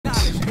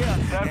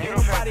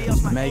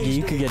Maggie,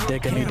 you could get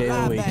dick any day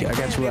of the week. I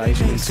got you what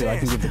Aisha too. I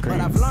can give the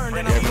cream.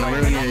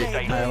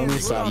 Alright, let me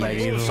stop,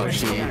 Maggie. Fuck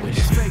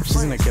she's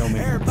gonna kill me.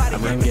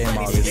 I'm in game,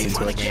 obviously. It's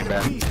what game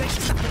back. We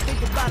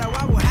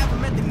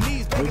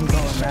can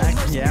call it Mac,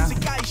 yeah.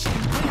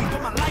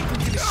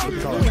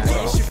 Call it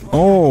Mac.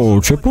 Oh,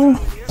 triple?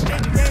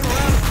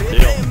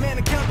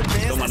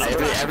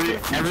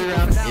 Every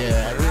round,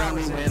 yeah, every round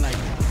we win, like,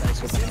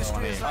 that's what the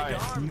one is. Alright,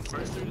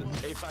 first dude,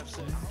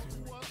 856.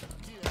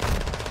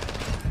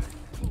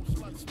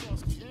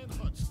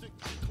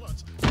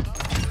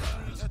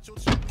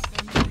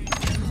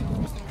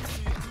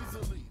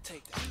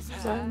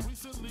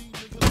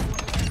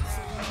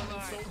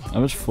 I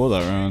was for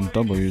that round.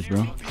 W's,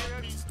 bro.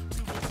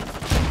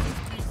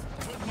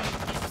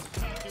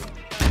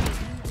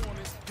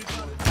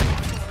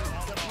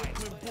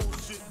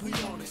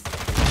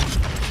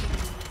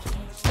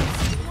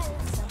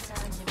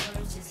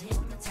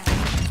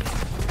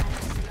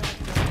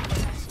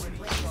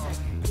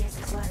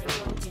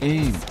 Hey,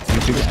 you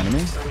took the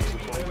anime?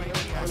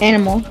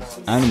 Animal.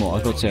 Animal, I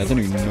was about to say, I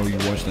didn't even know you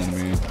watched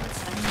anime.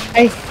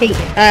 I hate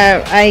it.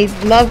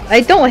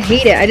 I don't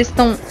hate it, I just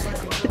don't,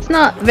 it's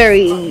not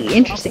very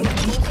interesting to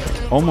me.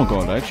 Oh my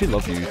god, I actually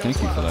love you,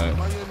 thank you for that.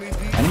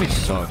 Anime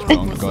sucks, bro.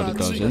 Oh god, it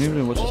does. I didn't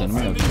even watch this anime,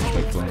 I was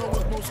disrespectful.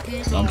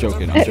 No, I'm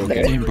joking.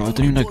 Damn, bro, I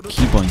didn't even know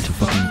keybind to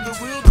fucking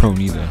pro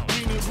neither.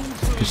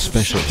 His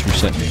special ups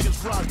reset me.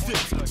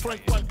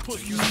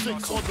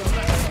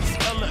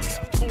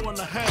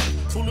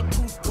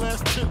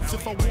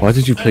 Why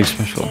did you play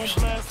special ops?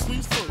 I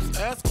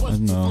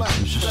don't know, I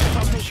was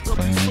just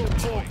playing it.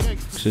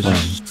 Cause it's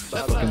just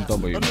fucking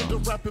W, bro.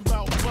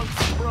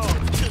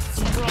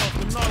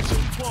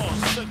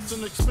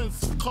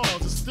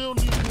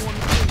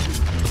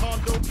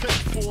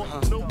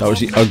 That was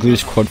the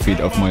ugliest quad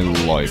feed of my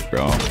life,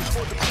 bro.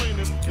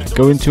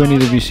 Go into any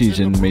of the VCs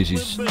in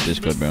Maisie's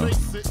Discord, bro.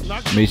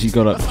 Maisie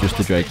got up just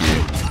to drag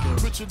you.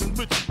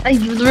 I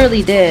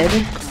really did.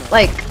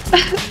 Like,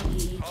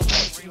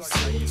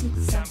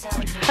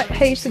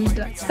 I used to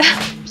die.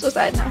 I'm so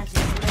sad now.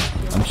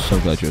 I'm so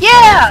glad you're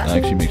sad. That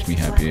actually makes me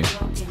happy.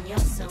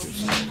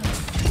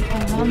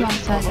 I'm not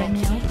sad right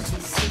now.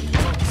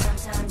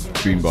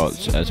 Green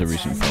bots as a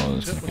recent follower,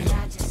 that's kind of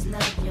crazy.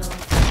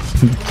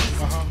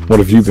 What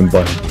have you been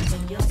buying?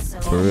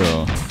 For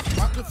real.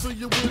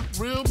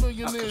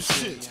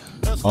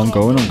 I'm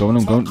going. I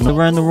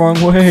ran the wrong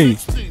way.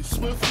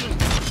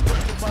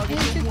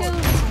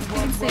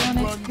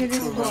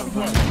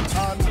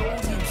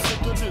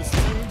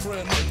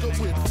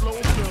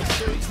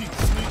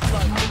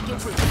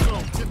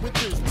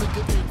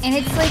 And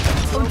it's like a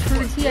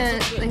tortilla,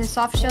 like a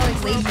soft shell,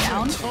 like laid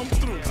down,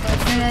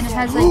 and then it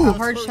has like a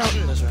hard shell.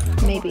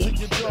 Maybe.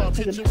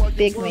 It's a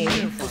big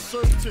maybe.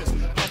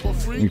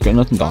 You've got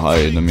nothing to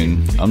hide. I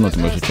mean, I'm not the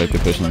most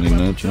attractive person in the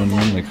internet, you know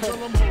what I mean? Like,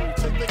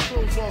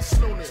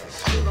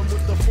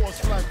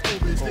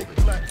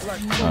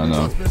 I don't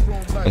know.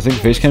 I think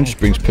facecam just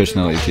brings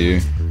personality to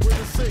you.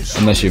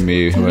 Unless you're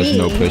me, who has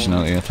no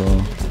personality at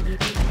all.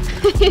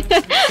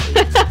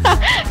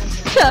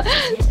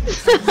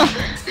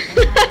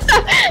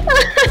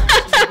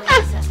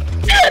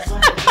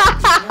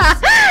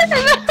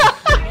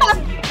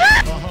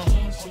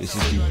 This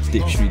is the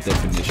dictionary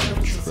definition of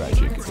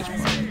tragic at this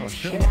point. Oh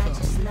shit.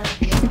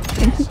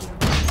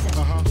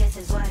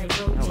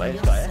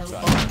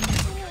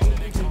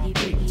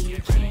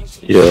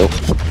 Yo.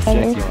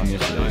 Jackie from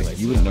yesterday,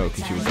 you wouldn't know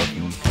because you were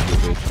definitely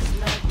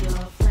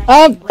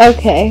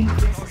Okay.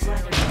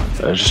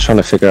 I was just trying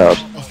to figure out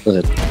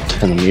whether to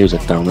turn the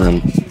music down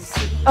then.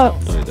 Oh.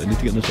 I need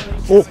to get this.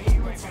 Oh!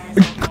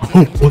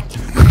 What?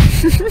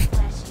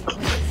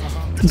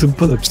 Do some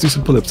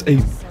pull-ups,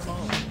 aim.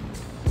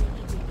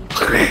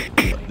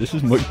 This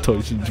is Mike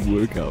Tyson's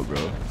workout,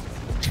 bro.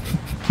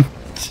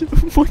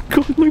 Oh my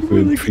god, look at my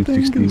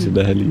 360s in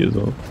the heli as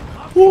well.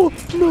 Oh,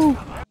 no!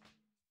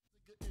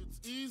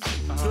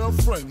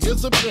 Girlfriend,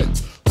 here's a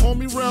bitch. Call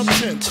me round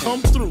 10,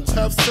 come through,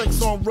 have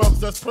sex on rugs,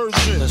 that's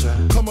Persian.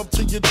 Right. Come up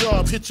to your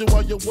job, hit you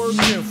while you're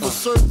working for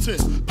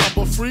certain.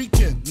 Papa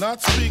freaking, not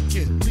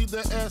speaking. Leave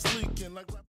that